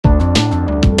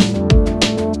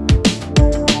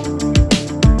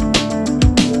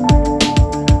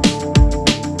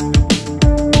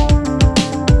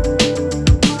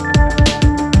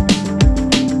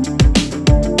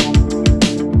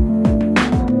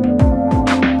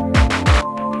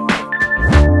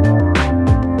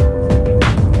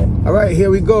Right, here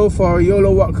we go for our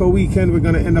YOLO Watco weekend. We're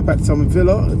gonna end up at some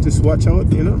villa. Just watch out,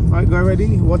 you know. Alright, go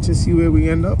ready. Watch and see where we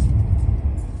end up.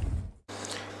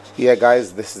 Yeah,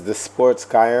 guys, this is the Sports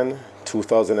Cayenne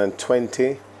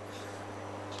 2020.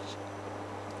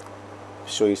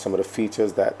 Show you some of the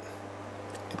features that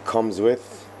it comes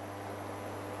with.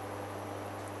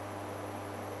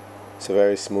 It's a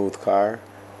very smooth car,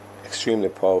 extremely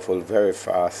powerful, very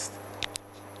fast.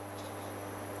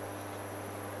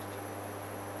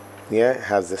 Yeah, it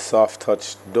has the soft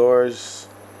touch doors.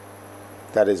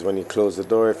 That is when you close the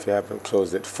door. If you haven't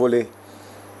closed it fully,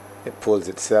 it pulls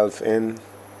itself in.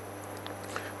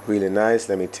 Really nice.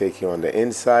 Let me take you on the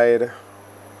inside.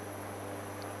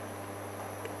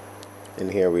 And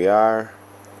here we are.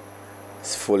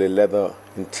 It's fully leather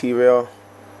interior.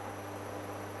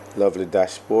 Lovely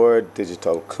dashboard,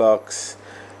 digital clocks.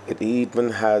 It even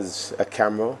has a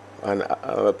camera, and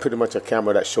pretty much a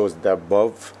camera that shows the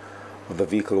above of the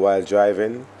vehicle while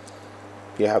driving.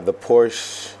 You have the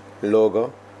Porsche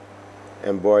logo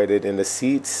embroidered in the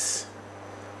seats.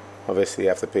 Obviously you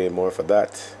have to pay more for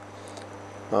that.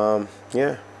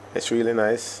 Yeah, it's really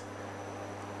nice.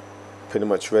 Pretty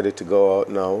much ready to go out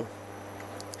now,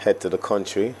 head to the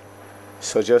country.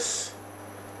 So just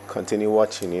continue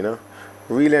watching, you know.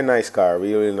 Really nice car,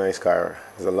 really nice car.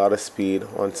 There's a lot of speed.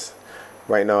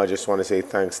 Right now I just want to say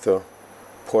thanks to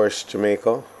Porsche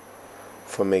Jamaica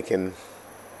for making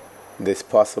this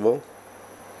possible.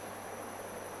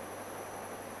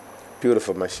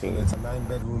 Beautiful machine. It's a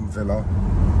 9-bedroom villa,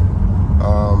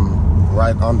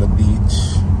 right on the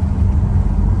beach.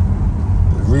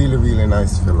 Really, really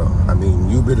nice villa. I mean,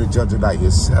 you be the judge of that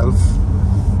yourself.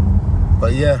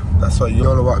 But yeah, that's what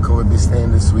YOLO Watco will be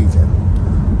staying this weekend.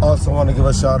 Also want to give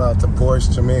a shout out to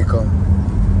Porsche Jamaica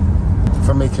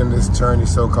for making this journey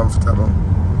so comfortable.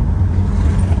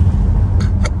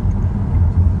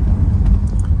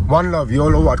 One love,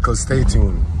 YOLO Watco, stay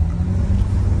tuned.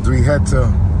 We head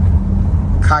to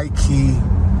Kaiki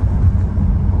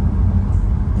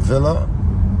Villa,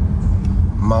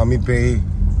 Miami Bay,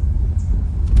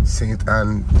 St.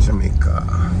 Anne, Jamaica.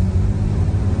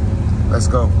 Let's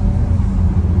go.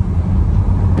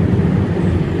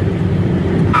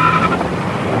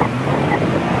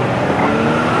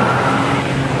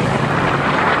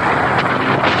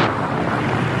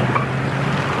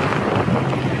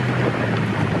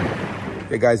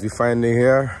 Hey guys, we finally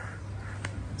here.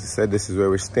 She said this is where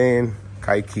we're staying,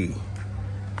 Kaiki.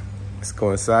 Let's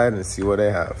go inside and see what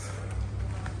they have.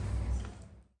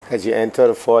 As you enter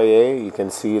the foyer, you can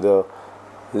see the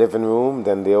living room,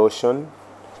 then the ocean.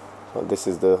 Well, this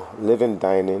is the living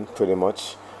dining, pretty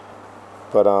much.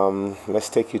 But let's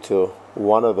take you to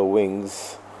one of the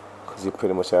wings, because you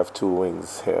pretty much have two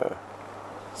wings here.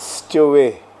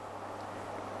 Stewie.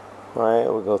 All right,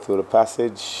 we'll go through the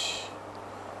passage.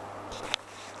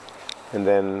 And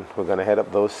then we're gonna head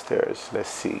up those stairs. Let's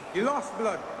see. You lost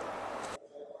blood.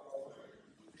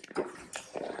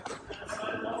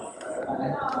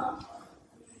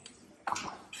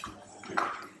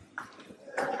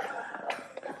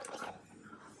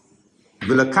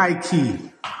 Villa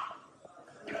Kaiki.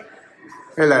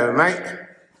 Hello, mate.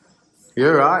 You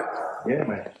alright? Yeah,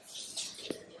 man.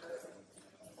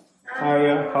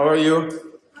 Hiya. How are you?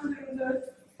 I'm doing good.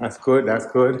 That's good. That's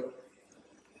good.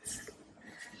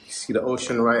 See the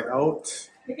ocean right out.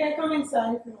 You can come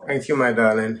inside if you want. Thank you, my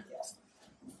darling.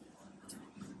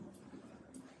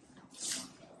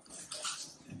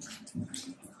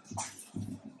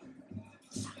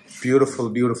 Beautiful,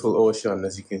 beautiful ocean,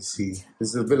 as you can see.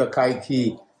 This is Villa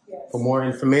Kaiki. For more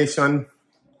information,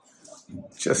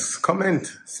 just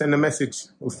comment, send a message.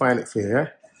 We'll find it for you, yeah?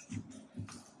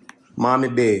 Miami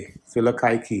Bay, Villa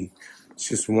Kaiki. It's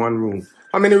just one room.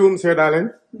 How many rooms here,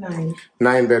 darling? 9.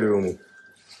 9-bedroom.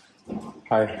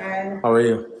 Hi. Hi. How are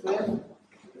you? Good.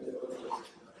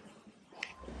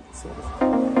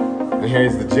 And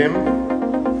here's the gym.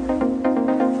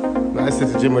 Nice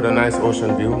little gym with a nice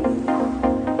ocean view.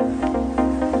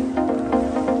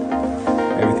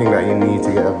 Everything that you need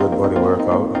to get a good body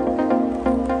workout.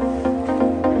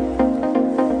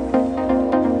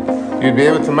 You'll be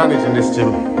able to manage in this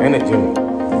gym, in it gym.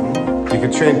 You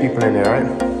can train people in there, right?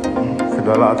 You can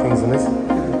do a lot of things in this.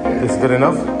 It's good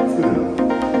enough?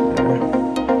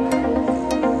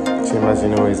 Jim, as you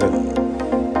know, he's a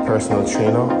personal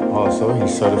trainer also.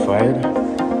 He's certified.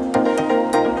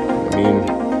 I mean,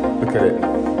 look at it.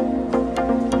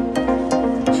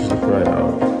 Just look right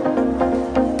out.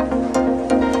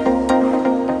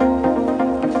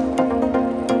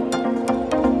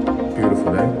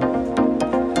 Beautiful, eh?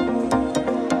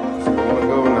 So we're gonna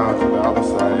go now to the other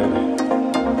side.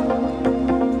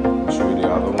 Show you the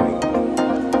other wing.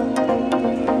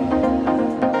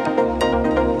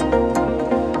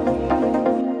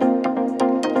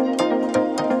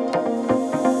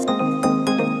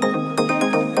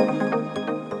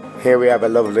 Here we have a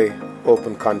lovely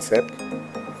open concept.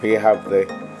 We have the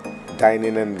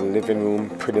dining and the living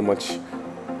room pretty much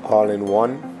all in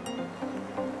one.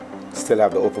 Still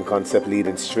have the open concept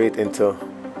leading straight into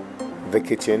the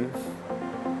kitchen.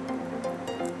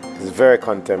 It's very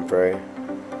contemporary.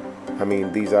 I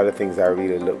mean, these are the things I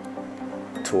really look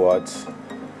towards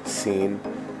seeing.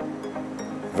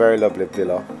 Very lovely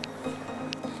villa.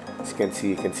 As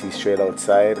you can see straight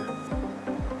outside.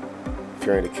 If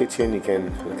you're in the kitchen, you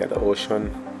can look at the ocean.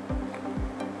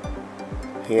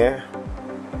 Yeah,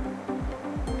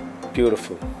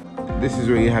 beautiful. This is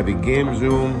where you have your games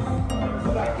room.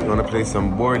 You want to play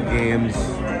some board games,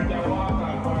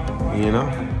 you know?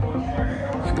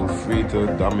 Feel free to.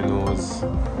 Dominoes,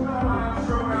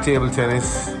 table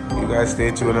tennis. You guys stay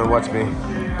tuned and watch me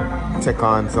take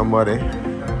on somebody.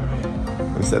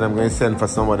 I said I'm going to send for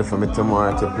somebody for me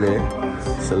tomorrow to play.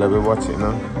 So let me watch it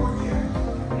now.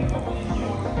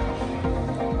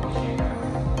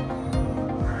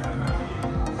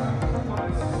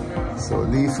 So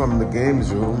leave from the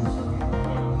games room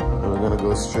and we're gonna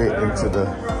go straight into the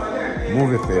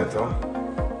movie theater.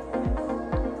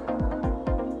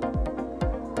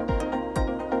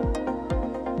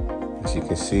 As you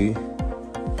can see,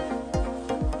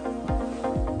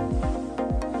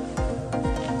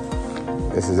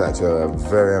 this is actually a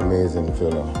very amazing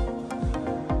villa.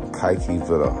 Kaiki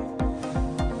Villa.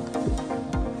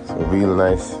 So real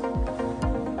nice.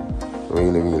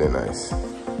 Really, really nice.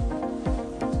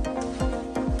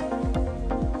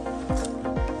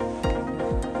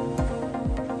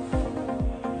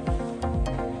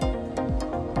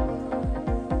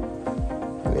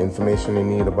 Information you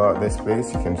need about this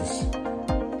place, you can just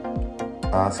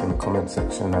ask in the comment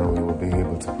section and we will be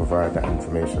able to provide that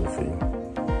information for you.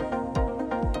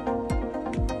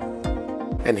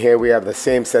 And here we have the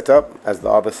same setup as the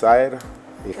other side.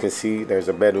 You can see there's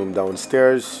a bedroom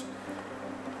downstairs.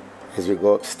 As we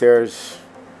go upstairs,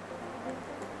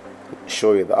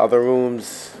 show you the other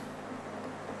rooms.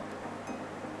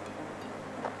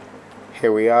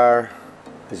 Here we are.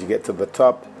 As you get to the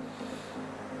top,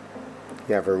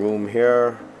 you have a room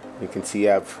here. You can see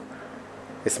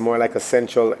it's more like a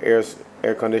central air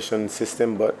conditioning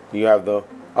system, but you have the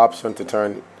option to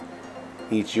turn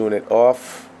each unit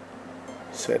off,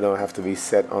 so it don't have to be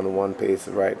set on one pace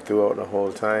right throughout the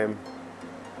whole time.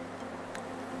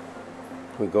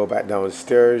 We go back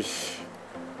downstairs.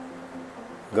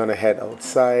 We're gonna head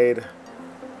outside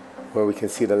where we can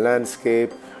see the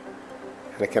landscape,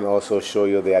 and I can also show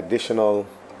you the additional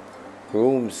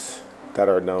rooms that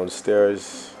are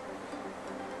downstairs.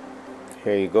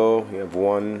 Here you go. You have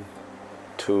 1,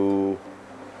 2,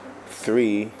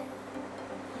 3.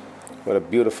 What a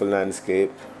beautiful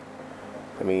landscape.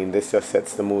 I mean, this just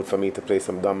sets the mood for me to play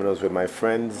some dominoes with my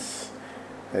friends,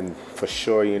 and for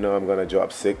sure, you know, I'm gonna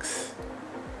drop 6.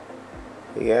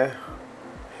 Yeah,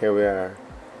 here we are.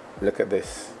 Look at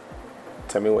this.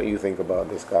 Tell me what you think about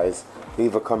this, guys.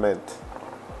 Leave a comment.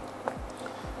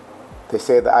 They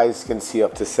say the eyes can see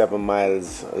up to 7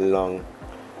 miles long.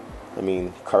 I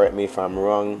mean, correct me if I'm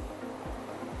wrong,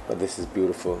 but this is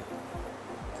beautiful.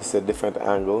 This is a different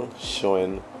angle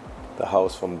showing the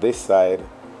house from this side.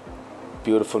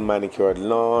 Beautiful manicured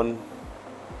lawn,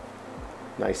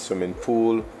 nice swimming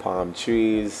pool, palm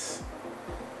trees,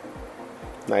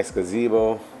 nice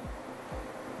gazebo.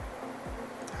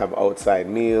 Have outside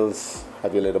meals,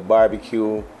 have your little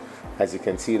barbecue. As you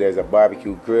can see, there's a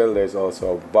barbecue grill. There's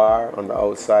also a bar on the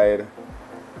outside.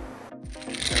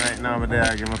 Right now, over there,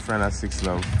 I give my friend a 6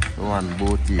 love. The one,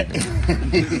 both teeth.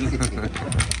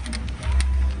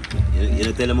 You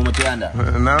don't tell him what to under?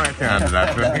 No, I can't do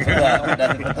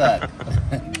that.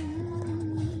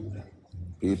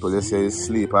 People, they say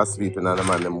sleep, I sleeping, and the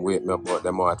man them wake me up about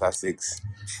them out at 6.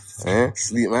 Eh?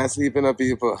 Sleep, man, sleeping up,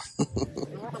 people.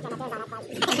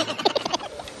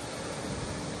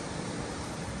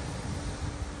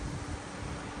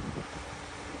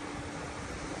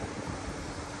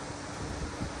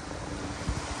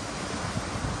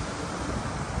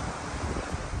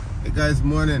 Hey guys,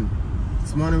 morning.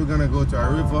 This morning we're gonna go to a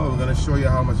river. We're gonna show you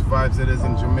how much vibes it is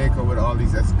in Jamaica with all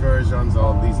these excursions,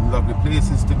 all these lovely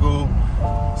places to go.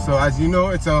 So as you know,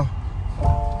 it's a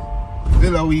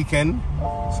villa weekend,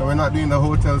 so we're not doing the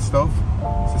hotel stuff.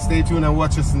 So stay tuned and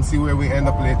watch us and see where we end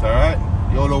up later, alright?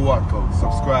 YOLO Watco,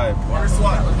 subscribe.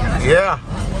 Yeah.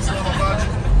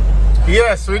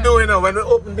 Yes, we do, you know, when we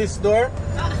open this door,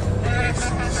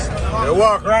 you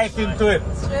walk right into it.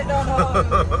 Straight down the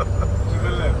hall.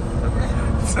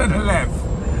 To the left.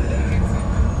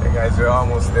 Hey guys, we're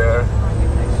almost there.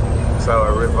 It's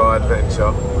our river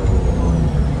adventure.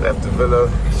 Left the villa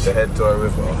to head to a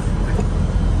river.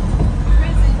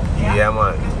 Yeah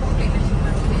man.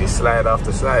 You slide off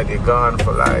the slide, you're gone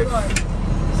for life.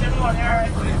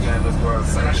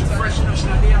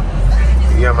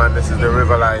 Yeah man, this is the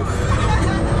river life.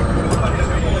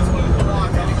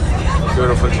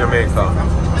 Beautiful Jamaica.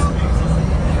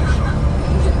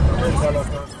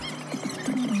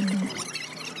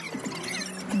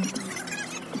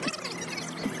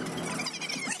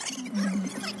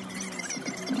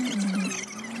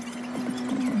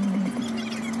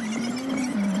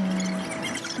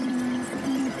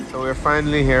 So we're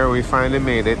finally here, we finally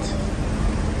made it.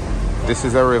 This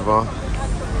is a river,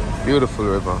 beautiful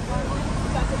river.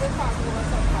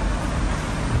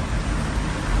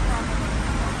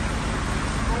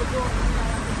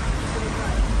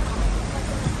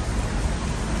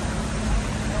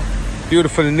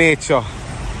 Beautiful nature.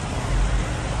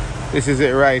 This is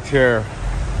it right here.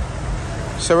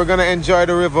 So we're gonna enjoy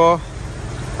the river.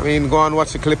 I mean, go and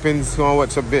watch the clippings, go and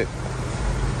watch a bit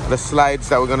the slides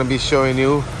that we're gonna be showing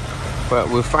you. But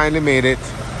we finally made it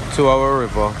to our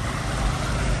river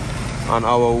on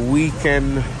our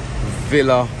weekend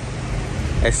villa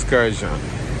excursion.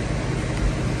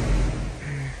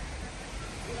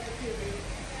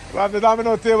 We have the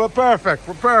domino table, perfect,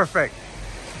 we're perfect.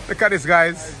 Look at this,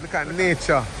 guys, look at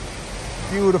nature.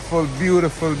 Beautiful,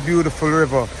 beautiful, beautiful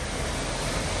river.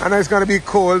 I know it's gonna be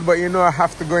cold, but you know I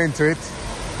have to go into it.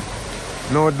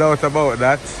 No doubt about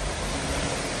that.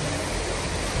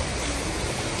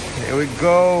 Here we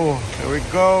go, here we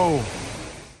go.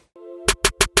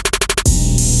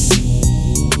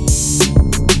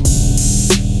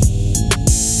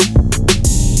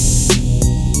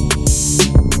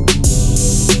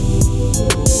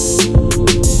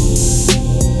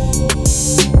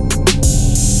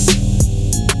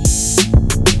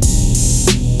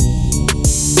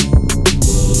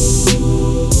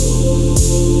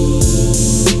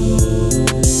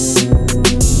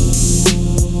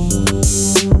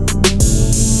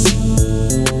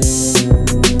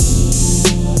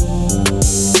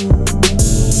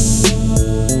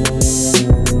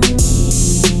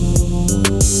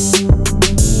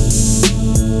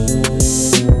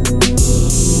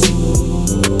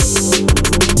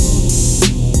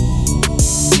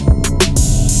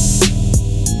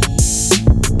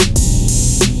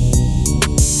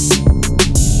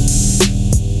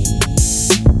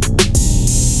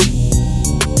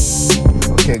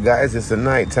 Okay guys, it's the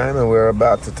night time and we're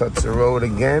about to touch the road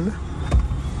again.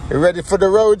 You ready for the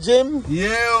road, Jim?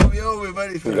 Yo, we're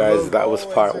ready for the Guys, road. that was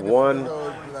part one.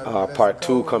 Part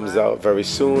two comes out very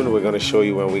soon. We're gonna show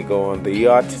you when we go on the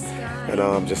yacht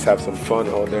and just have some fun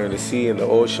out there in the sea, in the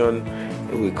ocean.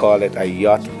 We call it a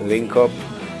yacht link up.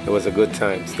 It was a good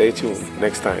time. Stay tuned.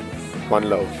 Next time. One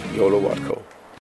love. YOLO Watco.